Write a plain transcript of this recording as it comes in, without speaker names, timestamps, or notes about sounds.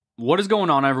What is going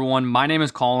on, everyone? My name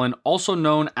is Kolin, also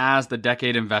known as the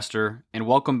Decade Investor, and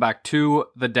welcome back to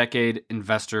the Decade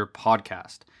Investor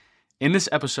Podcast. In this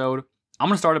episode, I'm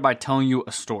going to start it by telling you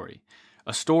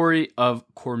a story of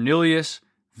Cornelius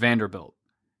Vanderbilt.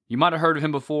 You might have heard of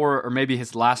him before, or maybe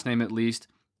his last name at least.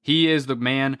 He is the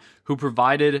man who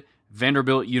provided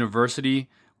Vanderbilt University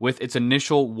with its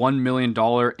initial $1 million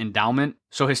endowment.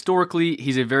 So historically,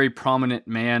 he's a very prominent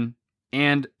man,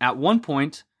 and at one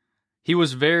point, he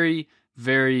was very,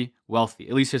 very wealthy.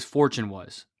 At least his fortune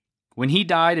was. When he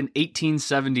died in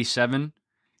 1877,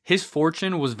 his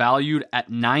fortune was valued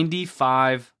at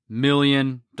 $95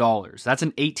 million. That's in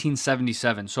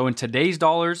 1877. So in today's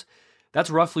dollars, that's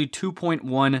roughly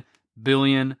 $2.1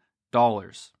 billion.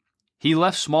 He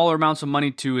left smaller amounts of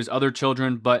money to his other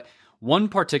children, but one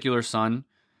particular son,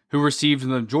 who received the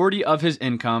majority of his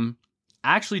income,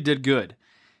 actually did good.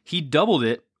 He doubled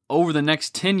it over the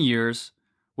next 10 years,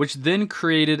 which then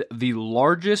created the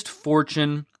largest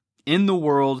fortune in the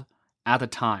world at the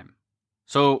time.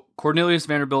 So Cornelius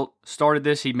Vanderbilt started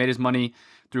this. He made his money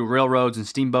through railroads and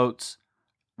steamboats.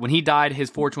 When he died, his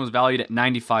fortune was valued at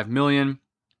 $95 million.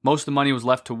 Most of the money was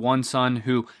left to one son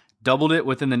who doubled it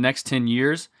within the next 10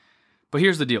 years. But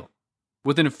here's the deal.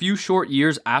 Within a few short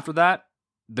years after that,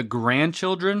 the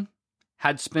grandchildren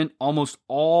had spent almost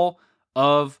all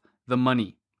of the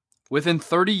money. Within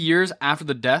 30 years after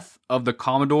the death of the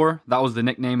Commodore, that was the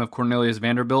nickname of Cornelius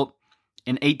Vanderbilt,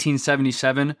 in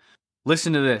 1877,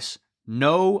 listen to this,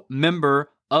 no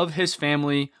member of his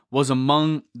family was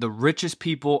among the richest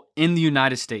people in the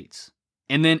United States.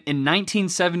 And then in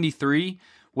 1973,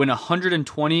 when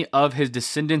 120 of his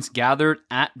descendants gathered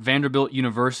at Vanderbilt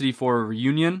University for a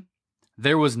reunion,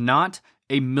 there was not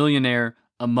a millionaire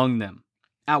among them.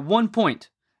 At one point,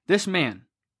 this man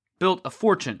built a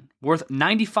fortune worth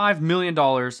 $95 million in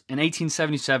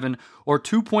 1877, or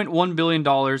 $2.1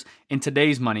 billion in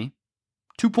today's money,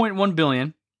 $2.1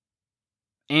 billion.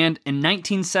 And in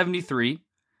 1973,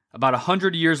 about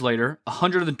 100 years later,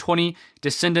 120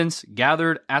 descendants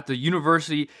gathered at the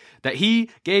university that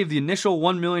he gave the initial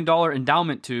 $1 million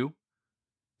endowment to.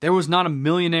 There was not a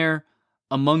millionaire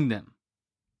among them.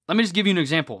 Let me just give you an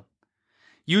example.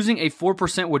 Using a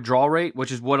 4% withdrawal rate,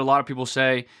 which is what a lot of people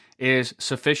say is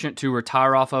sufficient to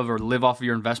retire off of or live off of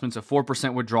your investments, a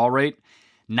 4% withdrawal rate,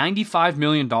 $95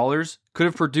 million could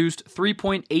have produced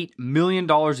 $3.8 million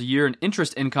a year in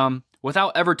interest income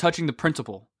without ever touching the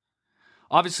principal.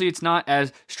 Obviously, it's not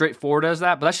as straightforward as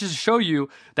that, but that's just to show you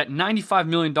that $95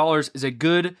 million is a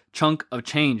good chunk of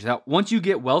change. That once you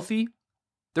get wealthy,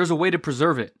 there's a way to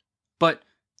preserve it. But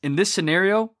in this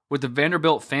scenario, with the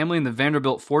Vanderbilt family and the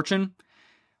Vanderbilt fortune,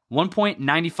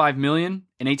 $1.95 million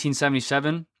in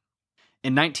 1877.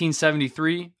 In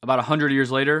 1973, about 100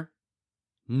 years later,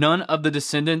 none of the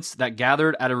descendants that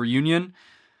gathered at a reunion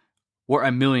were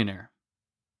a millionaire.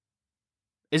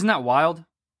 Isn't that wild?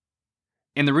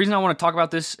 And the reason I want to talk about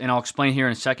this, and I'll explain here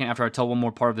in a second after I tell one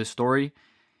more part of this story,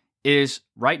 is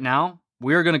right now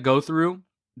we are going to go through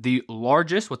the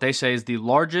largest, what they say is the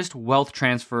largest wealth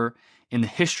transfer in the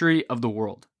history of the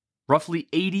world. Roughly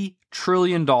 $80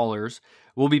 trillion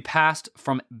will be passed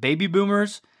from baby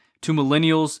boomers to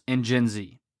millennials and Gen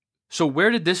Z. So where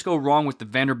did this go wrong with the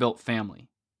Vanderbilt family?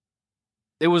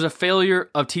 It was a failure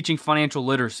of teaching financial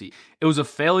literacy. It was a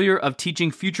failure of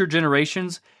teaching future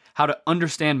generations how to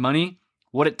understand money,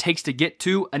 what it takes to get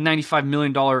to a $95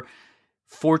 million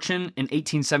fortune in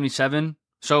 1877.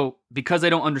 So because they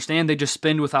don't understand, they just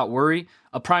spend without worry.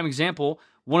 A prime example,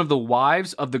 one of the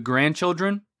wives of the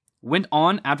grandchildren went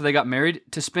on after they got married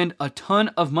to spend a ton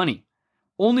of money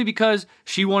only because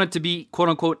she wanted to be quote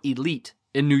unquote elite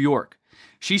in New York.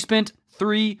 She spent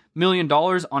 $3 million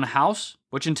on a house,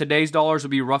 which in today's dollars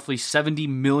would be roughly $70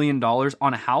 million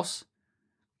on a house.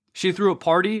 She threw a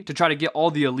party to try to get all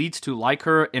the elites to like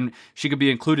her and she could be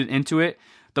included into it.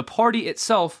 The party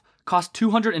itself cost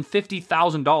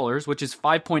 $250,000, which is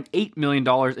 $5.8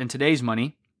 million in today's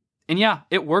money. And yeah,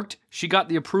 it worked. She got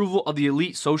the approval of the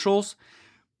elite socials.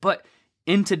 But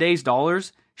in today's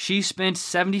dollars, she spent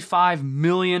 $75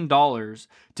 million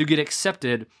to get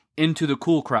accepted into the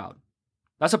cool crowd.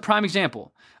 That's a prime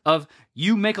example of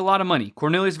you make a lot of money.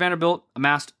 Cornelius Vanderbilt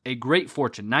amassed a great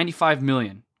fortune, $95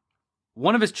 million.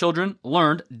 One of his children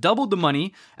learned, doubled the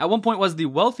money, at one point was the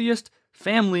wealthiest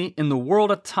family in the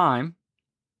world at the time,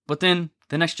 but then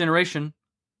the next generation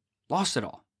lost it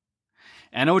all.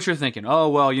 And I know what you're thinking. Oh,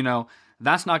 well,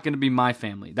 that's not going to be my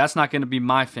family. That's not going to be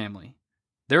my family.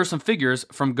 There are some figures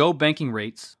from Go Banking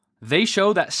Rates. They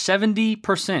show that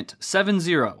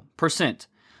 70%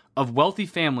 of wealthy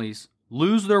families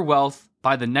lose their wealth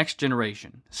by the next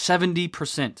generation.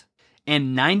 70%.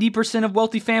 And 90% of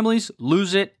wealthy families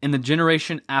lose it in the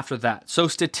generation after that. So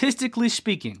statistically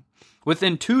speaking,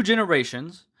 within 2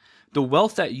 generations, the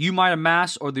wealth that you might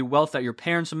amass or the wealth that your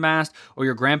parents amassed or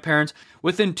your grandparents,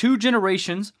 within 2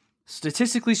 generations,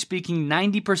 statistically speaking,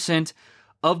 90%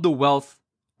 of the wealth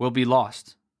will be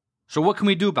lost. So what can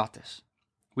we do about this?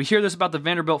 We hear this about the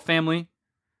Vanderbilt family.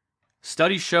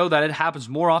 Studies show that it happens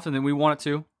more often than we want it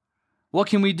to. What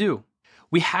can we do?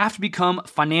 We have to become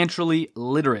financially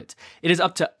literate. It is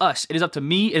up to us. It is up to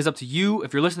me. It is up to you.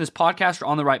 If you're listening to this podcast, you're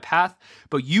on the right path,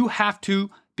 but you have to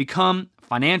become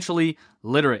financially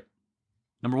literate.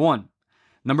 Number 1.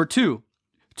 Number 2,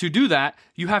 to do that,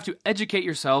 you have to educate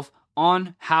yourself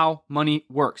on how money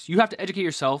works. You have to educate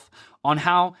yourself on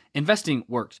how investing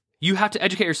works. You have to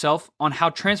educate yourself on how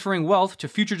transferring wealth to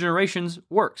future generations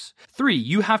works. 3,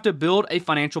 you have to build a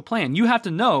financial plan. You have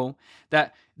to know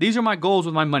that these are my goals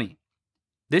with my money.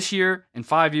 This year, in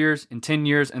 5 years, in 10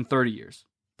 years, and 30 years.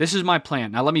 This is my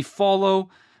plan. Now let me follow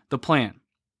the plan.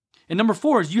 And number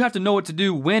 4 is you have to know what to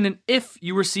do when and if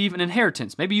you receive an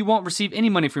inheritance. Maybe you won't receive any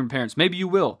money from your parents. Maybe you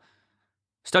will.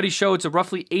 Studies show it's a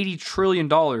roughly $80 trillion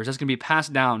that's going to be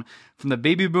passed down from the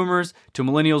baby boomers to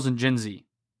millennials and Gen Z.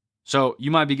 So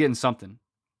you might be getting something.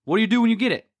 What do you do when you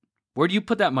get it? Where do you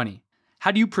put that money?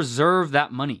 How do you preserve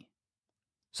that money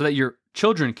so that your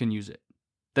children can use it?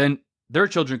 Then their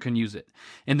children can use it.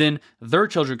 And then their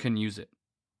children can use it.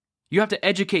 You have to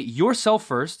educate yourself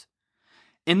first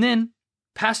and then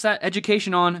pass that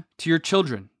education on to your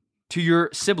children, to your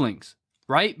siblings,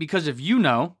 right? Because if you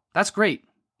know, that's great.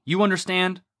 You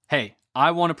understand, hey,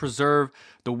 I want to preserve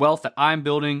the wealth that I'm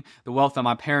building, the wealth that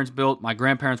my parents built, my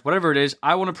grandparents, whatever it is,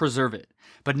 I want to preserve it.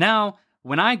 But now,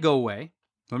 when I go away,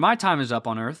 when my time is up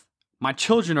on earth, my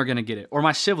children are going to get it, or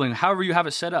my sibling, however you have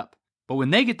it set up. But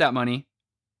when they get that money,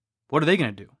 what are they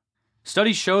going to do?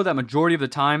 Studies show that majority of the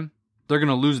time, they're going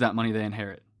to lose that money they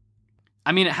inherit.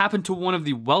 I mean, it happened to one of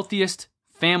the wealthiest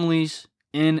families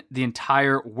in the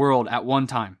entire world at one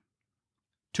time.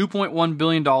 $2.1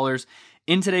 billion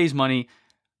in today's money,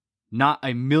 not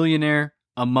a millionaire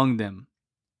among them,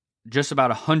 just about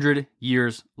 100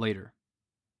 years later.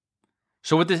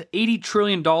 So with this $80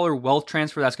 trillion wealth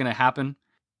transfer that's going to happen,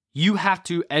 you have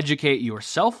to educate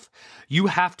yourself. You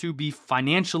have to be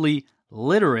financially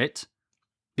literate,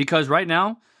 because right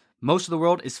now, most of the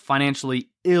world is financially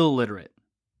illiterate.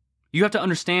 You have to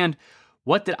understand,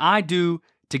 what did I do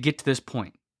to get to this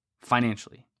point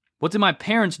financially? What did my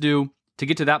parents do to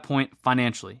get to that point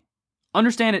financially?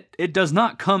 Understand it does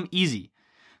not come easy.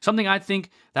 Something I think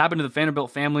that happened to the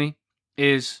Vanderbilt family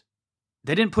is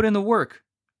they didn't put in the work.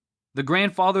 The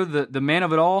grandfather, the man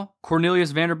of it all,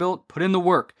 Cornelius Vanderbilt, put in the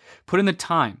work, put in the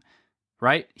time,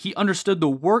 right? He understood the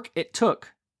work it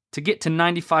took to get to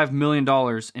 $95 million in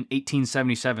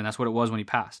 1877. That's what it was when he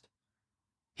passed.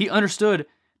 He understood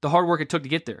the hard work it took to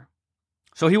get there.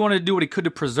 So he wanted to do what he could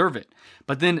to preserve it.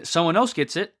 But then someone else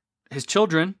gets it, his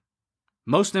children,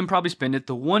 most of them probably spend it,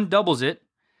 the one doubles it,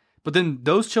 but then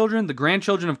those children, the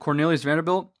grandchildren of Cornelius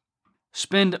Vanderbilt,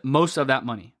 spend most of that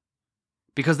money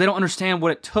because they don't understand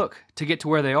what it took to get to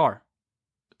where they are.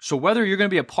 So whether you're going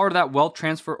to be a part of that wealth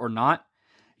transfer or not,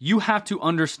 you have to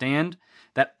understand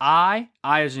that I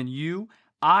as in you,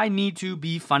 I need to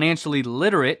be financially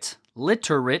literate,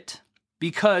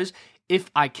 because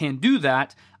if I can do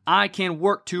that, I can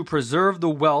work to preserve the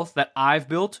wealth that I've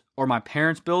built, or my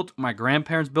parents built, or my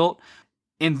grandparents built.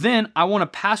 And then I want to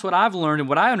pass what I've learned and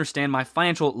what I understand, my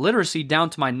financial literacy, down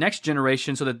to my next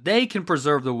generation so that they can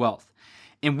preserve the wealth.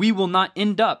 And we will not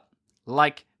end up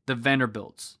like the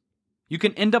Vanderbilts. You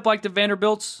can end up like the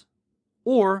Vanderbilts,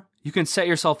 or you can set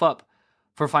yourself up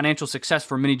for financial success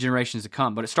for many generations to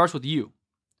come. But it starts with you.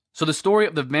 So the story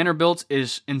of the Vanderbilts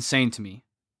is insane to me,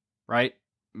 right?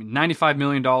 I mean, $95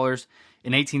 million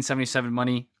in 1877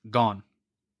 money, gone.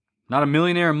 Not a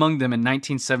millionaire among them in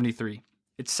 1973.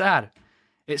 It's sad.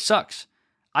 It sucks.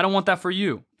 I don't want that for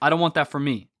you. I don't want that for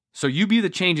me. So you be the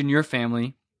change in your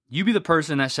family. You be the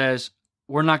person that says,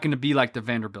 we're not going to be like the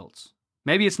Vanderbilts.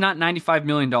 Maybe it's not $95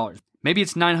 million. Maybe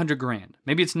it's $900,000.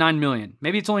 Maybe it's $9 million.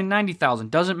 Maybe it's only $90,000.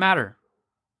 Doesn't matter.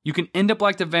 You can end up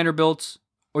like the Vanderbilts,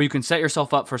 or you can set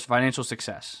yourself up for financial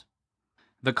success.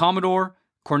 The Commodore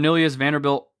Cornelius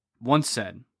Vanderbilt once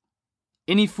said,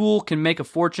 "Any fool can make a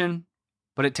fortune,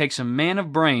 but it takes a man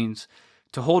of brains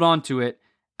to hold on to it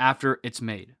after it's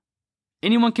made."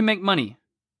 Anyone can make money,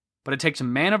 but it takes a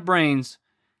man of brains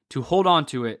to hold on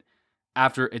to it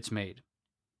after it's made.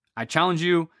 I challenge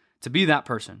you to be that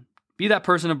person. Be that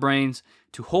person of brains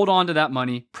to hold on to that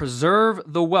money, preserve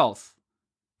the wealth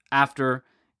after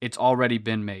it's already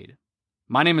been made.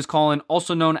 My name is Colin,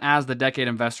 also known as the Decade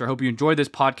Investor. I hope you enjoyed this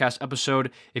podcast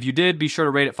episode. If you did, be sure to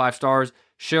rate it 5 stars,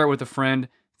 share it with a friend.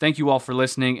 Thank you all for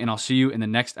listening, and I'll see you in the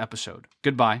next episode.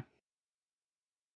 Goodbye.